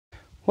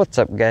What's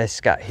up guys,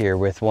 Scott here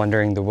with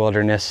Wandering the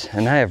Wilderness,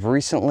 and I have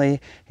recently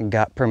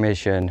got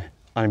permission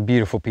on a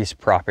beautiful piece of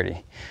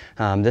property.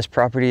 This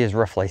property is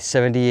roughly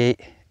 78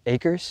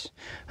 acres,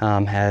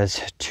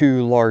 has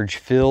 2 large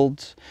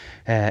fields,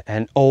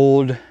 an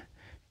old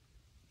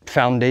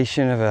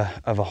foundation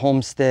of a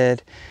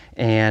homestead,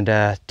 and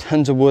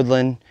tons of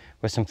woodland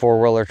with some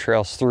 4-wheeler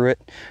trails through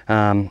it.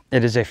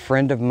 It is a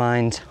friend of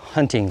mine's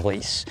hunting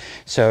lease,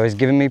 so he's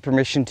given me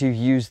permission to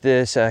use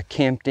this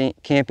camping,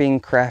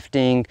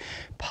 crafting,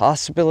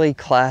 possibly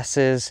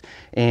classes,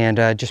 and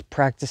just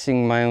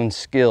practicing my own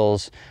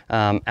skills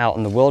out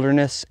in the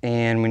wilderness.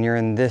 And when you're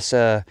in this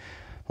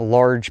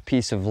large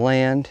piece of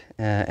land,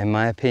 in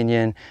my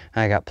opinion,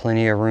 I got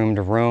plenty of room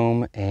to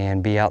roam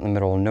and be out in the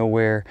middle of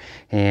nowhere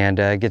and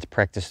get to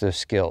practice those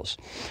skills.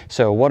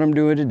 So what I'm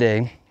doing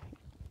today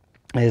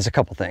is a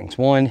couple things.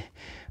 One,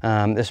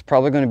 this is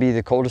probably going to be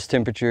the coldest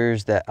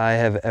temperatures that I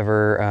have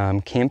ever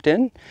camped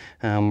in.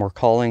 We're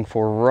calling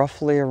for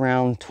roughly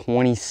around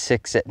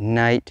 26 at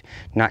night,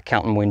 not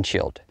counting wind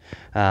chilled.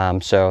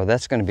 So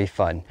that's going to be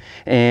fun.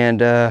 And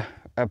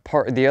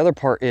the other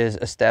part is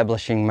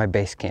establishing my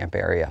base camp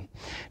area.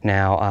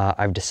 Now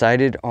I've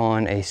decided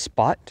on a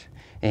spot,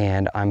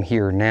 and I'm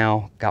here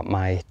now, got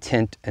my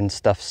tent and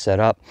stuff set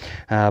up.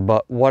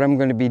 But what I'm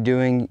going to be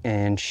doing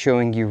and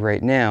showing you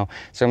right now,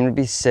 so I'm going to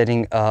be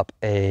setting up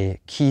a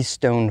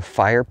Keystone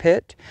fire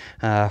pit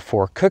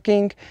for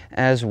cooking,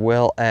 as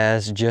well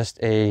as just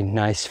a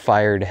nice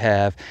fire to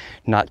have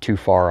not too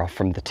far off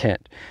from the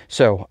tent.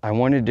 So I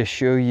wanted to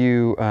show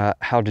you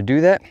how to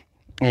do that,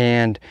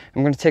 and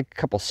I'm going to take a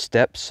couple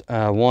steps.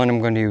 One,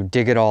 I'm going to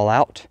dig it all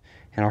out,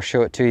 and I'll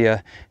show it to you,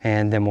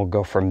 and then we'll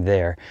go from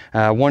there.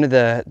 One of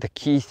the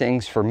key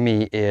things for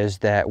me is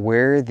that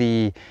where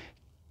the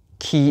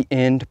key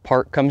end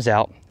part comes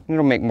out,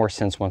 it'll make more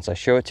sense once I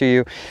show it to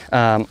you.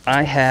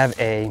 I have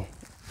a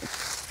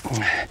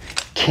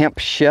Camp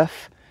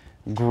Chef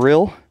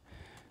grill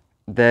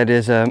that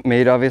is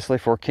made obviously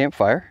for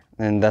campfire,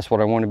 and that's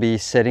what I want to be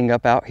setting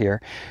up out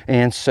here.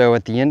 And so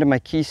at the end of my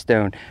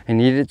Keystone, I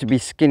need it to be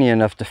skinny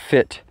enough to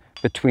fit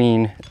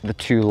between the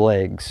 2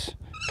 legs.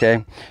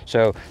 Okay,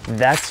 so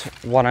that's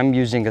what I'm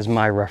using as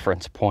my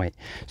reference point.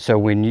 So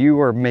when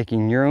you are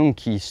making your own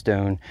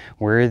Keystone,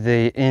 where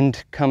the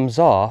end comes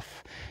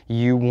off,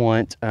 you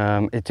want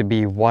it to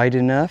be wide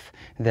enough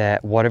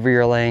that whatever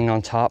you're laying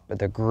on top,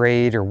 the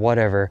grade or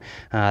whatever,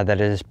 that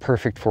is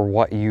perfect for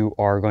what you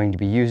are going to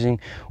be using.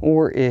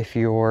 Or if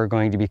you're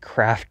going to be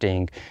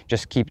crafting,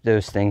 just keep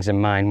those things in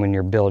mind when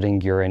you're building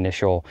your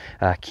initial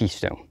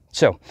Keystone.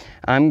 So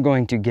I'm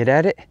going to get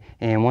at it,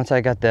 and once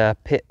I got the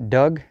pit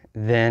dug,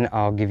 then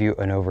I'll give you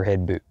an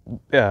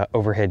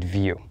overhead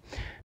view.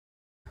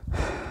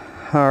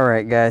 All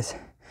right guys,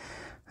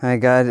 I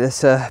got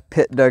this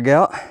pit dug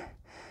out.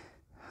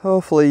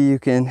 Hopefully you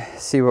can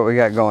see what we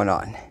got going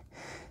on.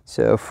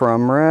 So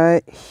from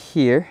right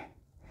here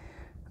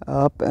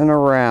up and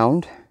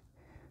around,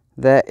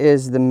 that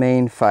is the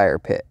main fire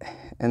pit,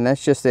 and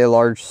that's just a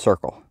large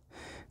circle.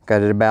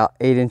 Got it about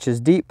 8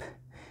 inches deep.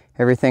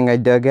 Everything I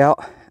dug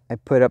out, I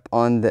put up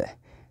on the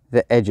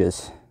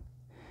edges.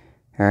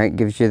 All right,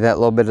 gives you that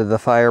little bit of the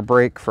fire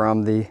break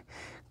from the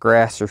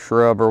grass or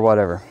shrub or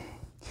whatever.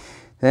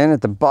 Then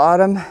at the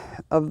bottom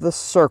of the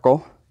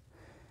circle,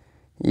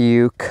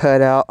 you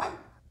cut out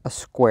a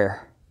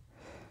square,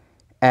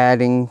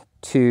 adding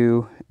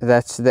to,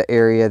 that's the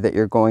area that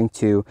you're going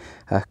to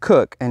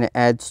cook, and it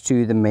adds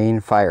to the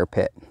main fire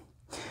pit.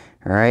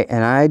 All right,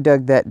 and I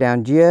dug that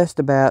down just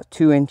about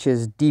 2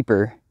 inches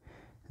deeper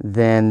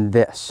than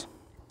this.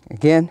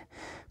 Again,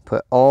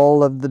 put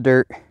all of the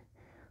dirt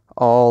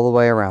all the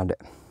way around it.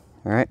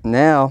 All right,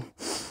 now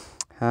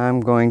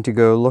I'm going to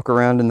go look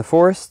around in the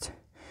forest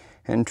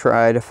and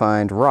try to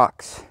find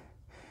rocks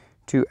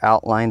to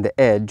outline the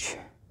edge,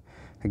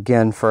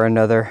 again for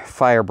another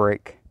fire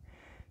break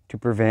to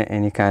prevent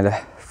any kind of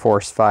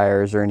forest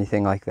fires or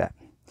anything like that.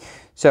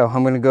 So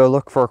I'm going to go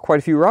look for quite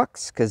a few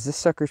rocks, because this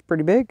sucker's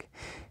pretty big,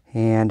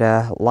 and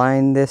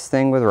line this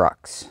thing with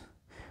rocks.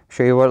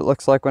 Show you what it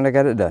looks like when I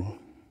got it done.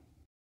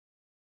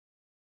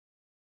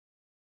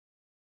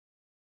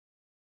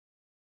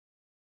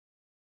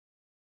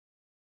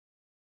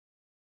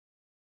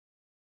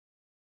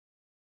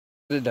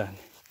 It done.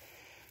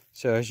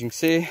 So as you can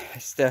see, I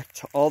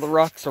stacked all the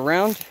rocks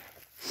around,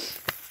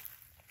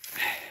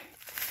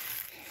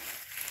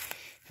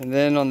 and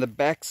then on the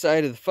back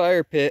side of the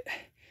fire pit,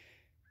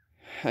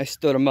 I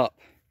stood them up.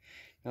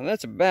 Now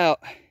that's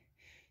about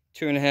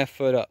 2.5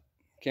 foot up.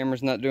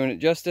 Camera's not doing it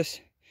justice,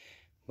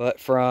 but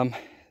from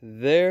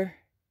there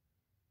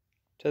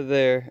to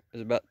there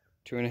is about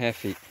 2.5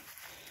 feet.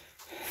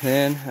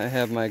 Then I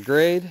have my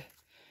grade.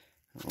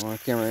 I want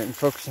the camera in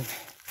focusing.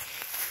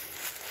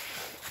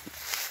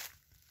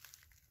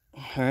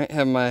 All right,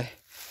 have my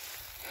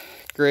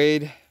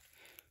grade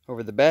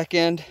over the back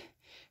end.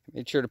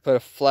 Made sure to put a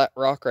flat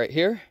rock right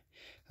here.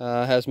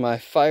 Has my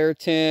fire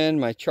tin,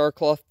 my char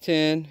cloth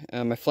tin,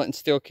 my flint and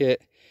steel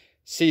kit,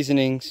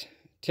 seasonings,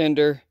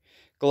 tinder,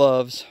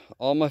 gloves,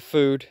 all my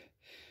food.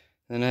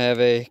 Then I have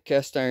a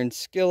cast iron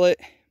skillet,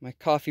 my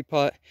coffee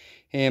pot,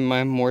 and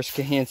my Morse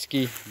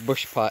Kahansky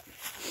bush pot.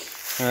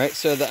 All right,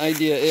 so the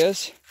idea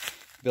is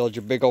build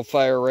your big old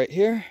fire right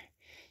here,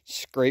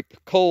 scrape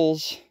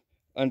coals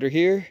under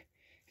here,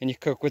 and you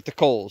cook with the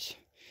coals.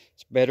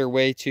 It's a better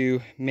way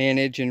to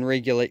manage and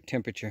regulate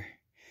temperature.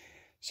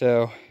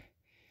 So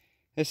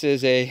this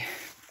is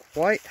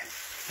quite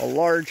a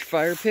large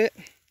fire pit.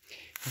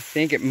 I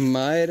think it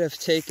might have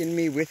taken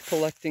me, with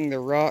collecting the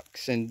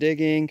rocks and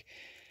digging,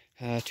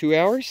 2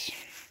 hours.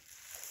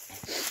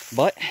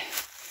 But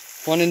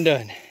one and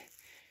done.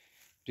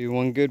 Do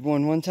one good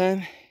one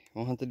time,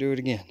 won't have to do it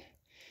again.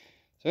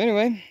 So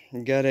anyway,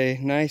 we got a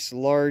nice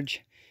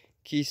large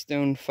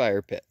Keystone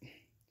fire pit.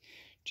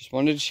 Just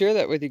wanted to share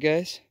that with you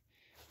guys.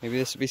 Maybe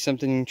this will be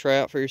something you can try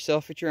out for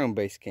yourself at your own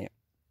base camp.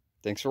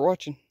 Thanks for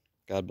watching.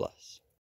 God bless.